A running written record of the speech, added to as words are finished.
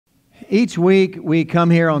Each week we come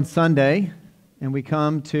here on Sunday and we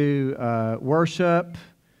come to worship.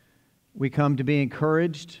 We come to be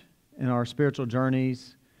encouraged in our spiritual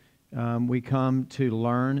journeys. We come to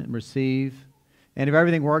learn and receive. And if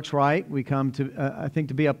everything works right, we come to, I think,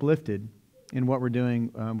 to be uplifted in what we're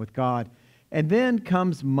doing with God. And then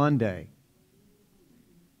comes Monday.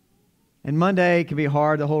 And Monday can be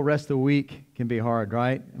hard. The whole rest of the week can be hard,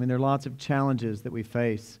 right? I mean, there are lots of challenges that we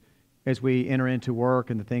face as we enter into work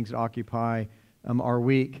and the things that occupy our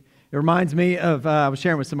week. It reminds me of, I was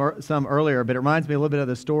sharing with some earlier, but it reminds me a little bit of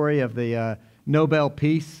the story of the Nobel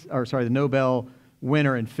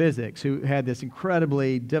winner in physics who had this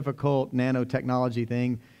incredibly difficult nanotechnology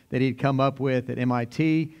thing that he'd come up with at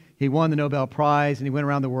MIT. He won the Nobel Prize and he went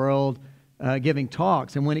around the world giving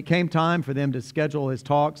talks. And when it came time for them to schedule his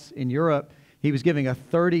talks in Europe, he was giving a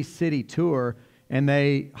 30-city tour, and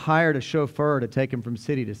they hired a chauffeur to take him from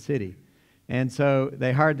city to city. And so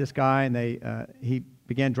they hired this guy, and he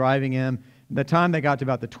began driving him. By the time they got to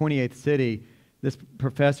about the 28th city, this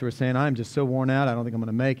professor was saying, "I'm just so worn out, I don't think I'm going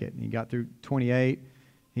to make it." And he got through 28.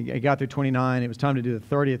 He got through 29. It was time to do the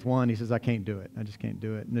 30th one. He says, "I can't do it. I just can't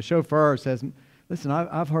do it." And the chauffeur says, "Listen,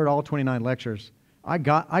 I've heard all 29 lectures. I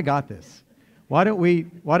got this. Why don't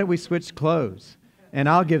we switch clothes? And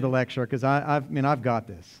I'll give the lecture because I've got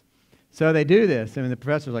this." So they do this, and the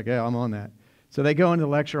professor's like, "Yeah, I'm on that." So they go into the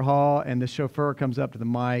lecture hall, and the chauffeur comes up to the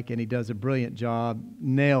mic, and he does a brilliant job,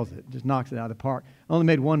 nails it, just knocks it out of the park. Only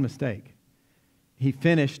made one mistake. He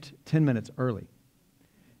finished 10 minutes early.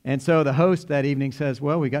 And so the host that evening says,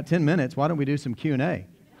 "Well, we got 10 minutes. Why don't we do some Q&A?"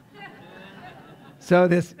 So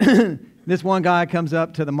this one guy comes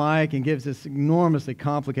up to the mic and gives this enormously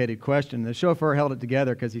complicated question. The chauffeur held it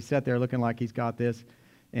together because he sat there looking like he's got this.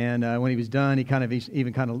 And when he was done, he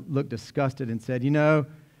even looked disgusted and said, "You know,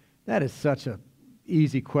 that is such an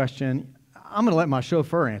easy question. I'm going to let my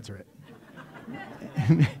chauffeur answer it."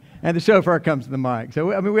 And the chauffeur comes to the mic.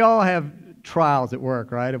 So, we all have trials at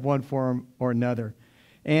work, right, of one form or another.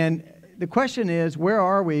 And the question is, where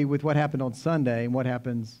are we with what happened on Sunday and what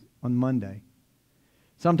happens on Monday?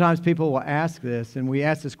 Sometimes people will ask this, and we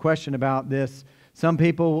ask this question about this. Some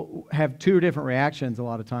people have two different reactions a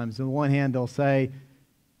lot of times. On the one hand, they'll say,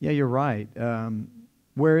 "Yeah, you're right.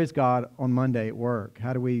 Where is God on Monday at work?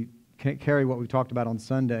 How do we carry what we talked about on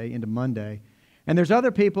Sunday into Monday?" And there's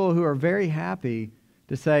other people who are very happy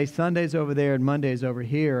to say Sunday's over there and Monday's over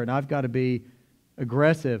here, and I've got to be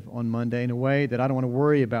aggressive on Monday in a way that I don't want to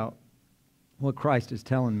worry about what Christ is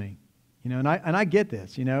telling me. And I get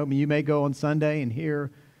this. You may go on Sunday and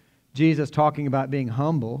hear Jesus talking about being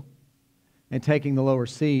humble and taking the lower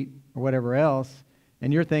seat or whatever else,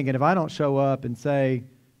 and you're thinking, if I don't show up and say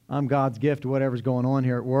I'm God's gift to whatever's going on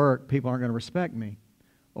here at work, people aren't going to respect me,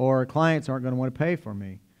 or clients aren't going to want to pay for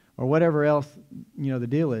me, or whatever else the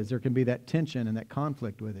deal is. There can be that tension and that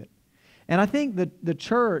conflict with it. And I think that the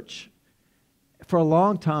church for a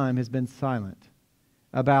long time has been silent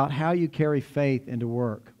about how you carry faith into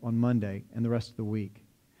work on Monday and the rest of the week.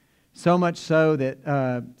 So much so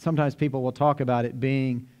that sometimes people will talk about it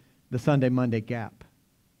being the Sunday-Monday gap.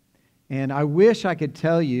 And I wish I could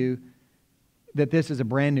tell you that this is a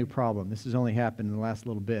brand new problem. This has only happened in the last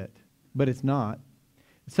little bit, but it's not.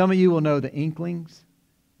 Some of you will know the Inklings,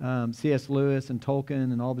 C.S. Lewis and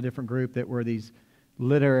Tolkien and all the different group that were these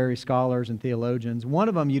literary scholars and theologians. One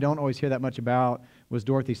of them you don't always hear that much about was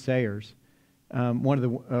Dorothy Sayers, one of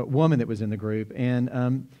the woman that was in the group.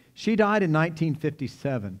 And she died in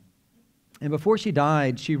 1957. And before she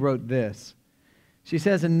died, she wrote this. She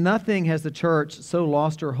says, "In nothing has the church so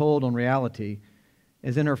lost her hold on reality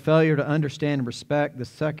as in her failure to understand and respect the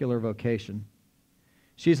secular vocation.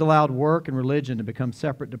 She's allowed work and religion to become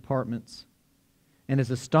separate departments and is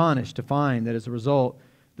astonished to find that as a result,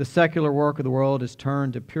 the secular work of the world is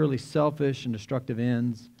turned to purely selfish and destructive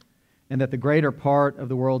ends, and that the greater part of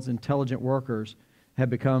the world's intelligent workers have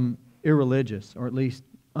become irreligious, or at least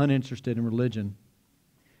uninterested in religion."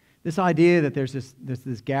 This idea that there's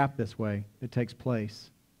this gap this way that takes place.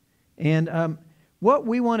 And what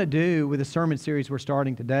we want to do with the sermon series we're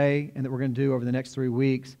starting today and that we're going to do over the next 3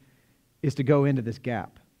 weeks is to go into this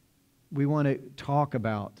gap. We want to talk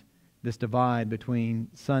about this divide between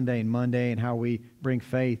Sunday and Monday and how we bring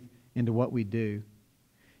faith into what we do.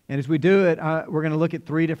 And as we do it, we're going to look at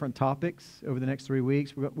 3 different topics over the next 3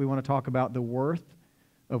 weeks. We want to talk about the worth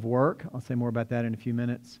of work. I'll say more about that in a few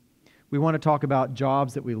minutes. We want to talk about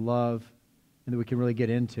jobs that we love and that we can really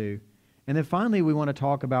get into. And then finally, we want to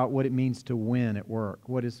talk about what it means to win at work.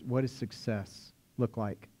 What does success look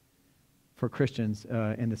like for Christians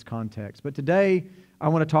in this context? But today, I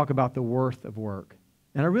want to talk about the worth of work.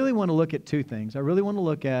 And I really want to look at 2 things. I really want to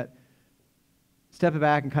look at step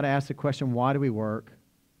back and kind of ask the question, why do we work?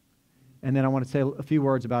 And then I want to say a few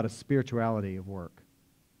words about a spirituality of work.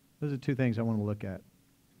 Those are two things I want to look at.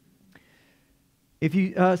 If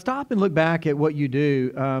you stop and look back at what you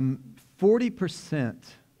do, 40%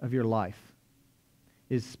 of your life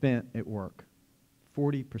is spent at work.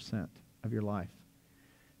 40% of your life.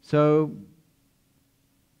 So,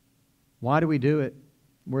 why do we do it?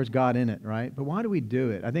 Where's God in it, right? But why do we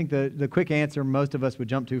do it? I think the quick answer most of us would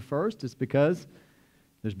jump to first is because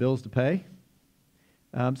there's bills to pay.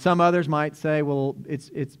 Some others might say, well,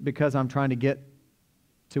 it's because I'm trying to get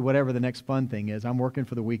to whatever the next fun thing is. I'm working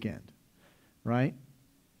for the weekend, right?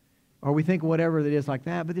 Or we think whatever it is like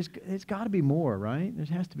that, but there's got to be more, right? There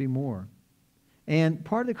has to be more. And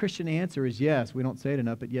part of the Christian answer is yes. We don't say it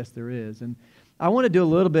enough, but yes, there is. And I want to do a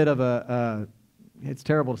little bit of it's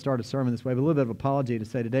terrible to start a sermon this way, but a little bit of apology to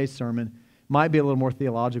say today's sermon might be a little more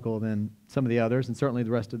theological than some of the others, and certainly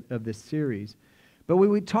the rest of this series. But when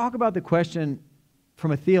we talk about the question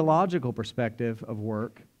from a theological perspective of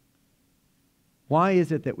work, why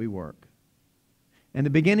is it that we work? And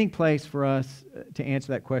the beginning place for us to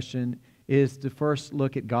answer that question is to first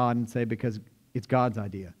look at God and say, because it's God's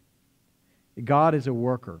idea. God is a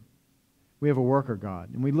worker. We have a worker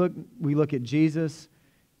God. And we look at Jesus,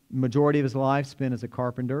 majority of his life spent as a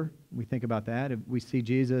carpenter. We think about that. We see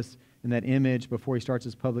Jesus in that image before he starts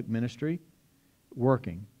his public ministry,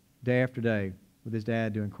 working day after day with his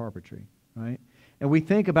dad doing carpentry, right? And we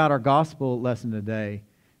think about our gospel lesson today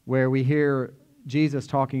where we hear Jesus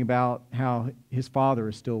talking about how his Father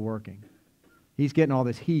is still working. He's getting all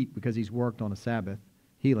this heat because he's worked on a Sabbath,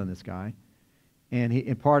 healing this guy.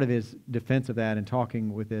 And part of his defense of that and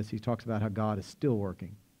talking with this, he talks about how God is still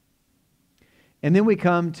working. And then we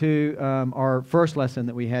come to our first lesson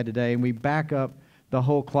that we had today, and we back up the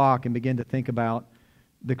whole clock and begin to think about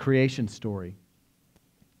the creation story.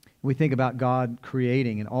 We think about God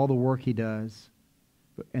creating and all the work he does,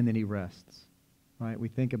 and then he rests. Right? We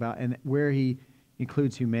think about and where he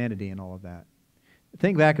includes humanity in all of that.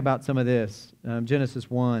 Think back about some of this. Genesis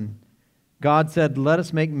 1. God said, "Let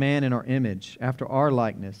us make man in our image, after our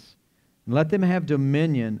likeness, and let them have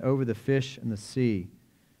dominion over the fish and the sea."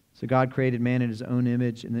 So God created man in his own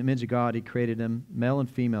image. In the image of God he created them. Male and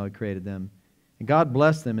female he created them. And God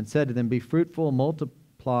blessed them and said to them, "Be fruitful,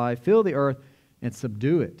 multiply, fill the earth, and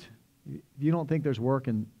subdue it." If you don't think there's work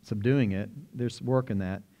in subduing it, there's work in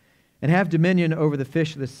that. "And have dominion over the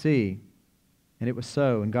fish of the sea." And it was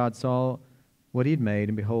so. And God saw what he'd made,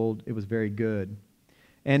 and behold, it was very good.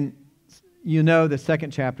 And you know the second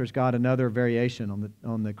chapter's got another variation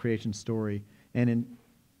on the creation story. And in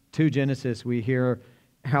 2 Genesis, we hear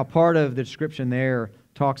how part of the description there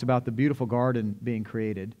talks about the beautiful garden being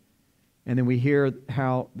created. And then we hear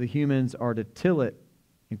how the humans are to till it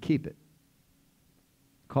and keep it.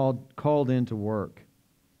 Called in to work.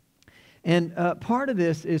 And part of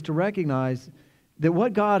this is to recognize that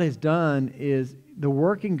what God has done is the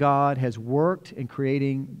working God has worked in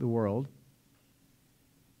creating the world.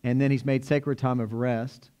 And then he's made sacred time of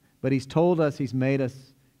rest. But he's told us he's made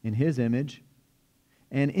us in his image.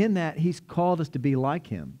 And in that, he's called us to be like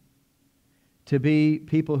him. To be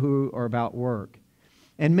people who are about work.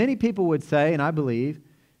 And many people would say, and I believe,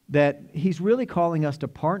 that he's really calling us to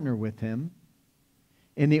partner with him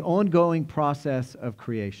in the ongoing process of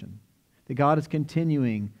creation. That God is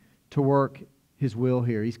continuing to work his will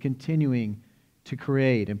here. He's continuing to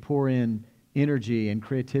create and pour in energy and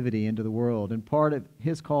creativity into the world. And part of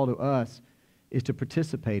his call to us is to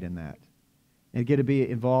participate in that and get to be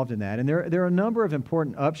involved in that. And there are a number of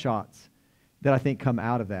important upshots that I think come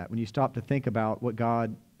out of that when you stop to think about what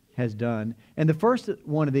God has done. And the first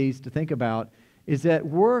one of these to think about is that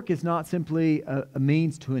work is not simply a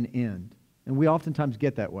means to an end. And we oftentimes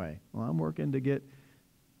get that way. Well, I'm working to get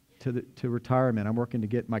to retirement. I'm working to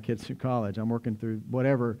get my kids through college. I'm working through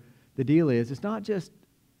whatever the deal is. It's not just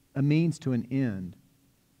a means to an end,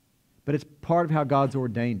 but it's part of how God's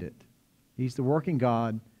ordained it. He's the working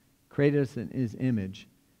God, created us in his image,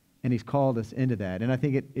 and he's called us into that. And I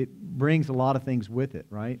think it brings a lot of things with it,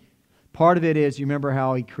 right? Part of it is, you remember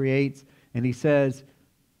how he creates, and he says,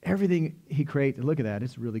 everything he creates, look at that,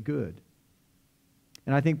 it's really good.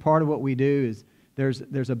 And I think part of what we do is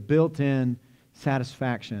there's a built-in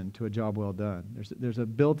satisfaction to a job well done. There's a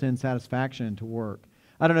built-in satisfaction to work.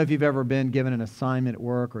 I don't know if you've ever been given an assignment at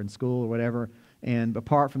work or in school or whatever, and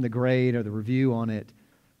apart from the grade or the review on it,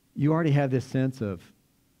 you already have this sense of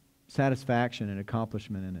satisfaction and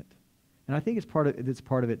accomplishment in it. And I think it's part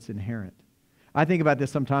of it's inherent. I think about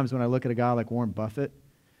this sometimes when I look at a guy like Warren Buffett.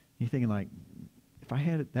 You're thinking like, if I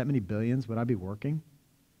had that many billions, would I be working?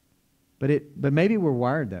 But maybe we're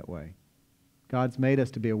wired that way. God's made us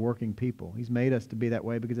to be a working people. He's made us to be that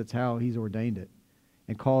way because it's how He's ordained it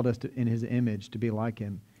and called us in His image to be like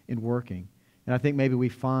Him in working. And I think maybe we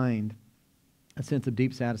find a sense of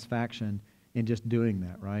deep satisfaction in just doing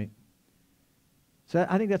that, right? So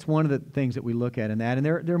I think that's one of the things that we look at in that. And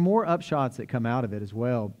there are more upshots that come out of it as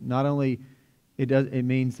well. Not only it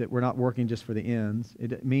means that we're not working just for the ends.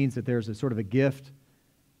 It means that there's a sort of a gift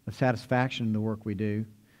of satisfaction in the work we do.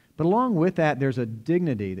 But along with that, there's a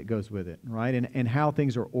dignity that goes with it, right? And how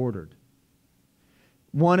things are ordered.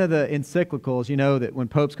 One of the encyclicals, you know that when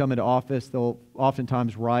popes come into office, they'll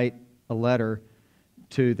oftentimes write a letter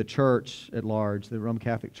to the church at large, the Roman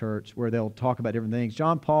Catholic Church, where they'll talk about different things.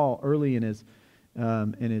 John Paul, early in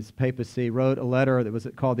his papacy, wrote a letter that was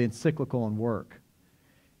called the Encyclical on Work.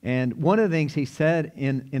 And one of the things he said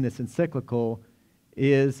in this encyclical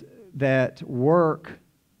is that work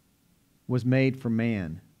was made for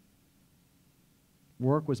man.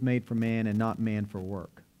 Work was made for man and not man for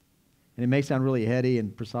work. And it may sound really heady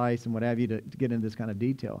and precise and what have you to get into this kind of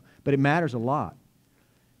detail, but it matters a lot.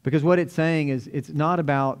 Because what it's saying is it's not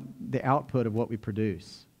about the output of what we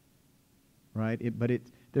produce, right?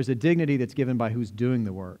 There's a dignity that's given by who's doing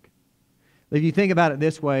the work. If you think about it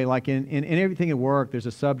this way, like in everything in work, there's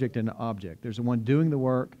a subject and an object. There's the one doing the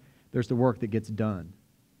work, there's the work that gets done.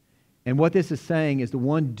 And what this is saying is the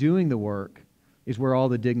one doing the work is where all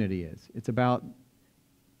the dignity is. It's about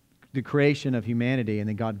the creation of humanity, and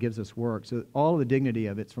then God gives us work. So all of the dignity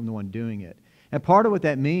of it's from the one doing it. And part of what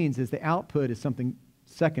that means is the output is something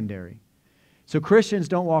secondary. So Christians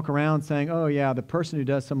don't walk around saying, oh yeah, the person who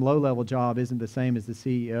does some low-level job isn't the same as the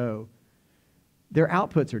CEO. Their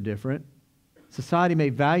outputs are different. Society may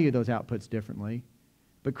value those outputs differently,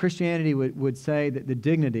 but Christianity would say that the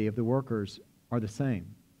dignity of the workers are the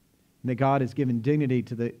same. And that God has given dignity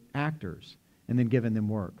to the actors and then given them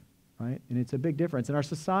work, right? And it's a big difference. And our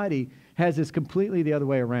society has this completely the other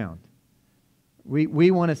way around.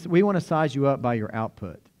 We want to size you up by your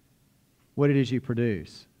output, what it is you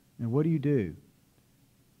produce. And what do you do?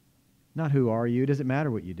 Not who are you. It doesn't matter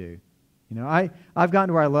what you do. You know, I've gotten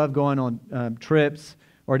to where I love going on trips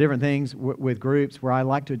or different things with groups where I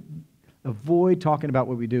like to avoid talking about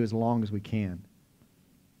what we do as long as we can.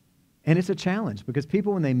 And it's a challenge because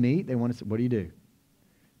people, when they meet, they want to say, what do you do?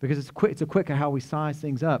 Because it's a quick how we size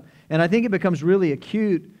things up. And I think it becomes really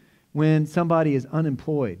acute when somebody is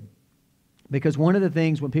unemployed. Because one of the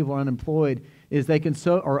things when people are unemployed is they can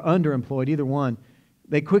or underemployed, either one,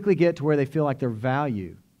 they quickly get to where they feel like their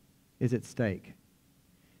value is at stake.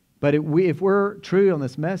 But if we're true on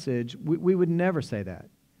this message, we would never say that.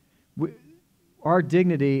 Our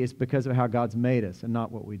dignity is because of how God's made us and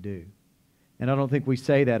not what we do. And I don't think we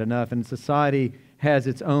say that enough. And society has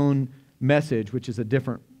its own message, which is a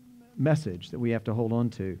different message that we have to hold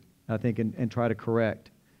on to, I think, and try to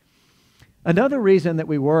correct. Another reason that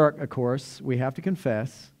we work, of course, we have to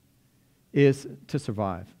confess, is to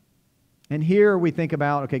survive. And here we think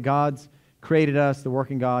about, okay, God's created us, the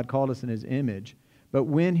working God, called us in His image. But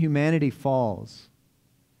when humanity falls,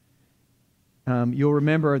 you'll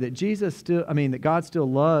remember that that God still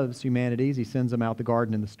loves humanity as He sends them out the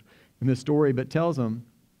garden in the story, but tells them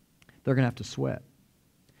they're going to have to sweat.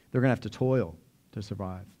 They're going to have to toil to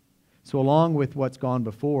survive. So along with what's gone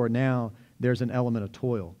before, now there's an element of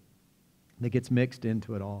toil that gets mixed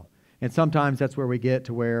into it all. And sometimes that's where we get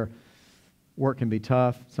to where work can be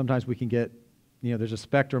tough. Sometimes we can get, there's a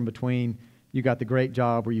spectrum between you got the great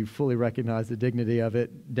job where you fully recognize the dignity of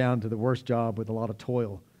it down to the worst job with a lot of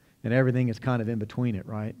toil. And everything is kind of in between it,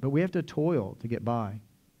 right? But we have to toil to get by.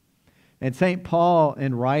 And St. Paul,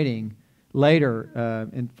 in writing later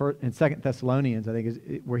in 2 Thessalonians, I think, is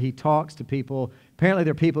where he talks to people. Apparently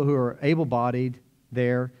there are people who are able-bodied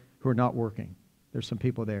there who are not working. There's some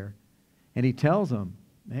people there. And he tells them,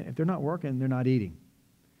 man, if they're not working, they're not eating.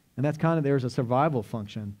 And that's there's a survival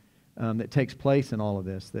function that takes place in all of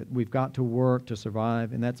this, that we've got to work to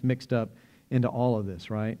survive, and that's mixed up into all of this,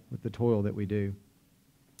 right, with the toil that we do.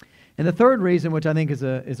 And the third reason, which I think is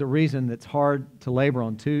a reason that's hard to labor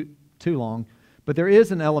on too long, but there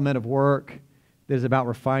is an element of work that is about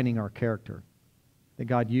refining our character, that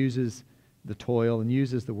God uses the toil and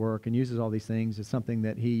uses the work and uses all these things as something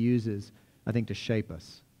that He uses, I think, to shape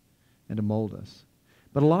us and to mold us.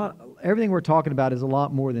 But everything we're talking about is a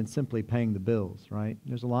lot more than simply paying the bills, right?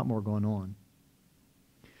 There's a lot more going on.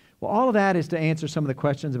 Well, all of that is to answer some of the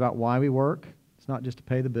questions about why we work. It's not just to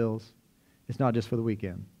pay the bills. It's not just for the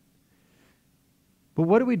weekend. But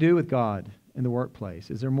what do we do with God in the workplace?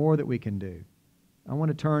 Is there more that we can do? I want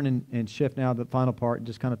to turn and shift now to the final part and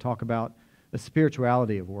just kind of talk about the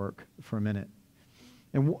spirituality of work for a minute.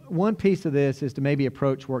 And one piece of this is to maybe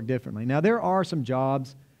approach work differently. Now, there are some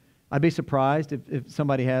jobs I'd be surprised if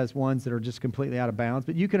somebody has ones that are just completely out of bounds.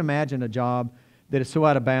 But you can imagine a job that is so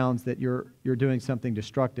out of bounds that you're doing something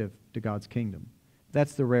destructive to God's kingdom.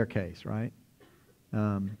 That's the rare case, right?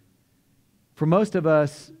 For most of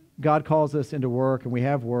us, God calls us into work, and we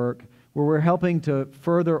have work, where we're helping to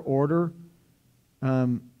further order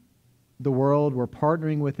the world. We're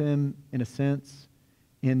partnering with Him, in a sense,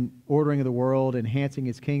 in ordering of the world, enhancing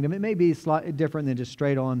His kingdom. It may be slightly different than just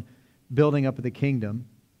straight on building up of the kingdom.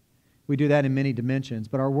 We do that in many dimensions,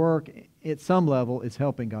 but our work at some level is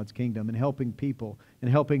helping God's kingdom and helping people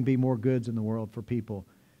and helping be more goods in the world for people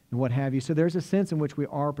and what have you. So there's a sense in which we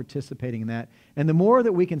are participating in that. And the more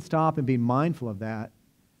that we can stop and be mindful of that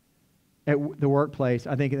at the workplace,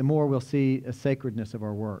 I think the more we'll see a sacredness of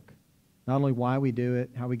our work. Not only why we do it,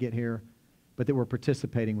 how we get here, but that we're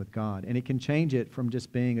participating with God. And it can change it from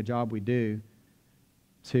just being a job we do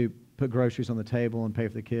to put groceries on the table and pay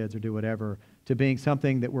for the kids or do whatever, to being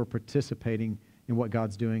something that we're participating in what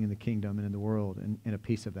God's doing in the kingdom and in the world, and a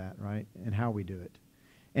piece of that, right? And how we do it.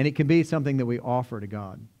 And it can be something that we offer to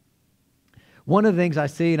God. One of the things I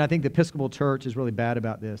see, and I think the Episcopal Church is really bad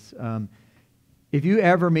about this, if you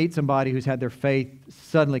ever meet somebody who's had their faith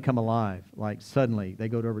suddenly come alive, like suddenly, they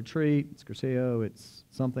go to a retreat, it's Cursillo, it's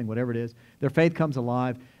something, whatever it is, their faith comes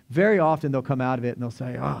alive, very often they'll come out of it and they'll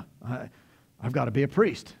say, I've got to be a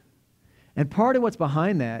priest. And part of what's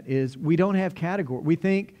behind that is we don't have category. We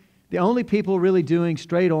think the only people really doing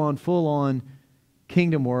straight-on, full-on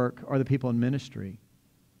kingdom work are the people in ministry.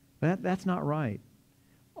 But that's not right.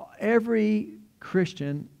 Every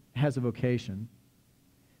Christian has a vocation.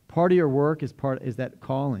 Part of your work is that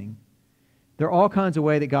calling. There are all kinds of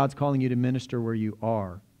ways that God's calling you to minister where you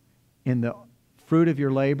are. In the fruit of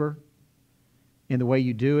your labor, in the way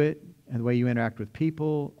you do it, and the way you interact with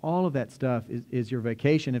people, all of that stuff is your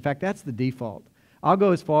vocation. In fact, that's the default. I'll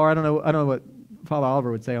go as far, I don't know what Father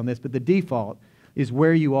Oliver would say on this, but the default is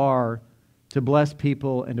where you are to bless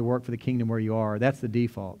people and to work for the kingdom where you are. That's the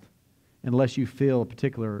default, unless you feel a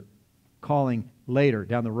particular calling later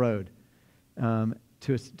down the road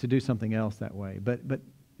to do something else that way. But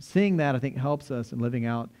seeing that, I think, helps us in living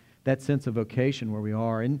out that sense of vocation where we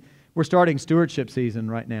are. And we're starting stewardship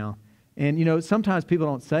season right now. And, sometimes people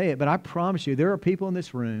don't say it, but I promise you, there are people in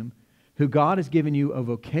this room who God has given you a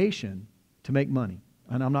vocation to make money.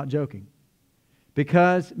 And I'm not joking.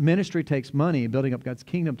 Because ministry takes money, and building up God's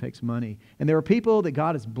kingdom takes money. And there are people that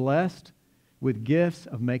God has blessed with gifts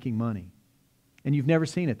of making money. And you've never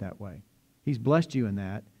seen it that way. He's blessed you in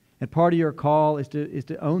that. And part of your call is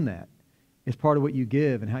to own that. It's part of what you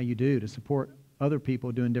give and how you do to support other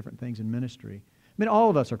people doing different things in ministry. I mean,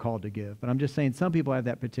 all of us are called to give, but I'm just saying some people have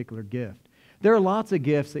that particular gift. There are lots of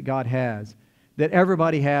gifts that God has, that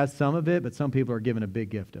everybody has some of it, but some people are given a big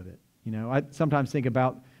gift of it. I sometimes think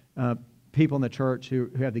about people in the church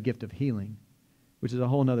who have the gift of healing, which is a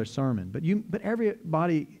whole other sermon. But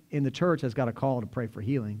everybody in the church has got a call to pray for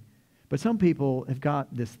healing. But some people have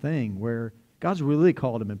got this thing where God's really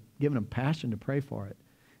called them and given them passion to pray for it.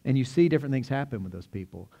 And you see different things happen with those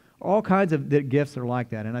people. All kinds of gifts are like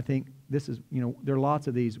that. And I think this is, there are lots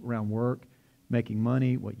of these around work, making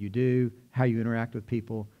money, what you do, how you interact with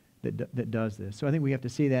people that does this. So I think we have to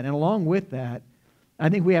see that. And along with that, I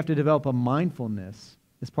think we have to develop a mindfulness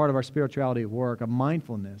as part of our spirituality of work, a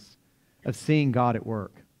mindfulness of seeing God at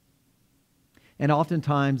work. And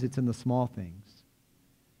oftentimes it's in the small things.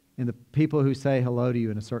 In the people who say hello to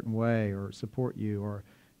you in a certain way or support you, or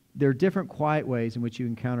there are different quiet ways in which you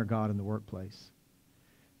encounter God in the workplace.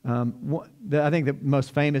 I think the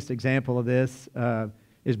most famous example of this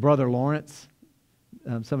is Brother Lawrence.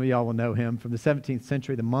 Some of y'all will know him from the 17th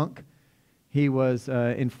century, the monk. He was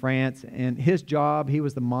in France, and his job, he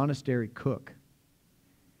was the monastery cook.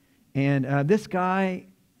 And this guy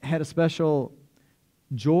had a special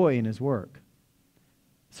joy in his work,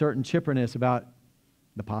 certain chipperness about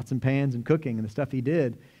the pots and pans and cooking and the stuff he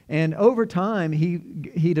did. And over time,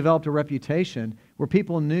 he developed a reputation where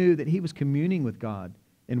people knew that he was communing with God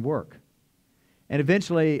in work. And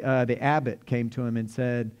eventually, the abbot came to him and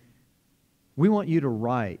said, "We want you to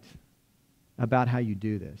write about how you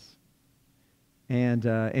do this." And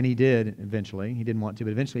he did eventually. He didn't want to,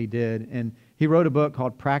 but eventually he did. And he wrote a book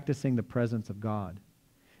called Practicing the Presence of God.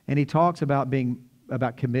 And he talks about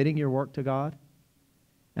committing your work to God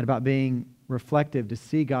and about being reflective to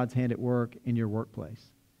see God's hand at work in your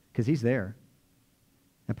workplace, because He's there.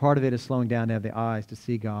 And part of it is slowing down to have the eyes to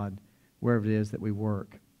see God wherever it is that we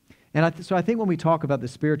work. And so I think when we talk about the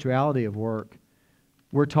spirituality of work,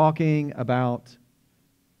 we're talking about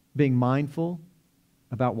being mindful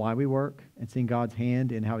about why we work and seeing God's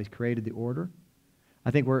hand in how He's created the order.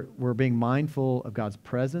 I think we're being mindful of God's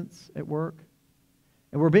presence at work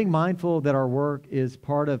And we're being mindful that our work is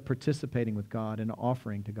part of participating with God and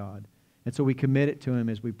offering to God. And so we commit it to Him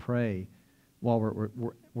as we pray while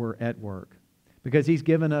we're at work. Because He's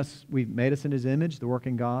given us, we've made us in His image, the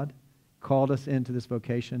working God, called us into this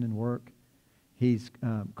vocation and work. He's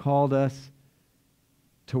called us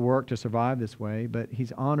to work to survive this way, but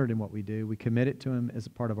He's honored in what we do. We commit it to Him as a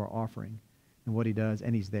part of our offering and what He does,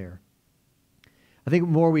 and He's there. I think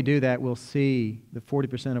the more we do that, we'll see the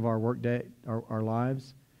 40% of our work day, our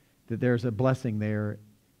lives, that there's a blessing there,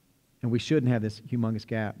 and we shouldn't have this humongous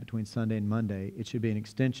gap between Sunday and Monday. It should be an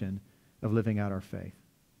extension of living out our faith.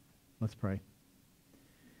 Let's pray.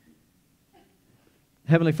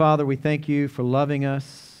 Heavenly Father, we thank You for loving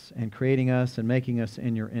us and creating us and making us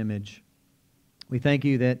in Your image. We thank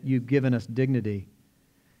You that You've given us dignity,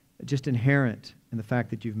 just inherent in the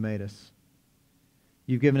fact that You've made us.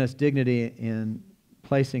 You've given us dignity in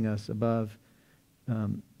placing us above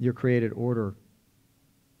Your created order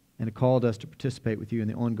and called us to participate with You in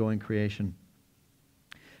the ongoing creation.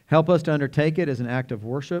 Help us to undertake it as an act of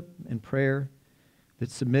worship and prayer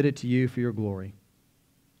that's submitted to You for Your glory.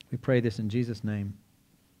 We pray this in Jesus' name.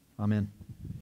 Amen.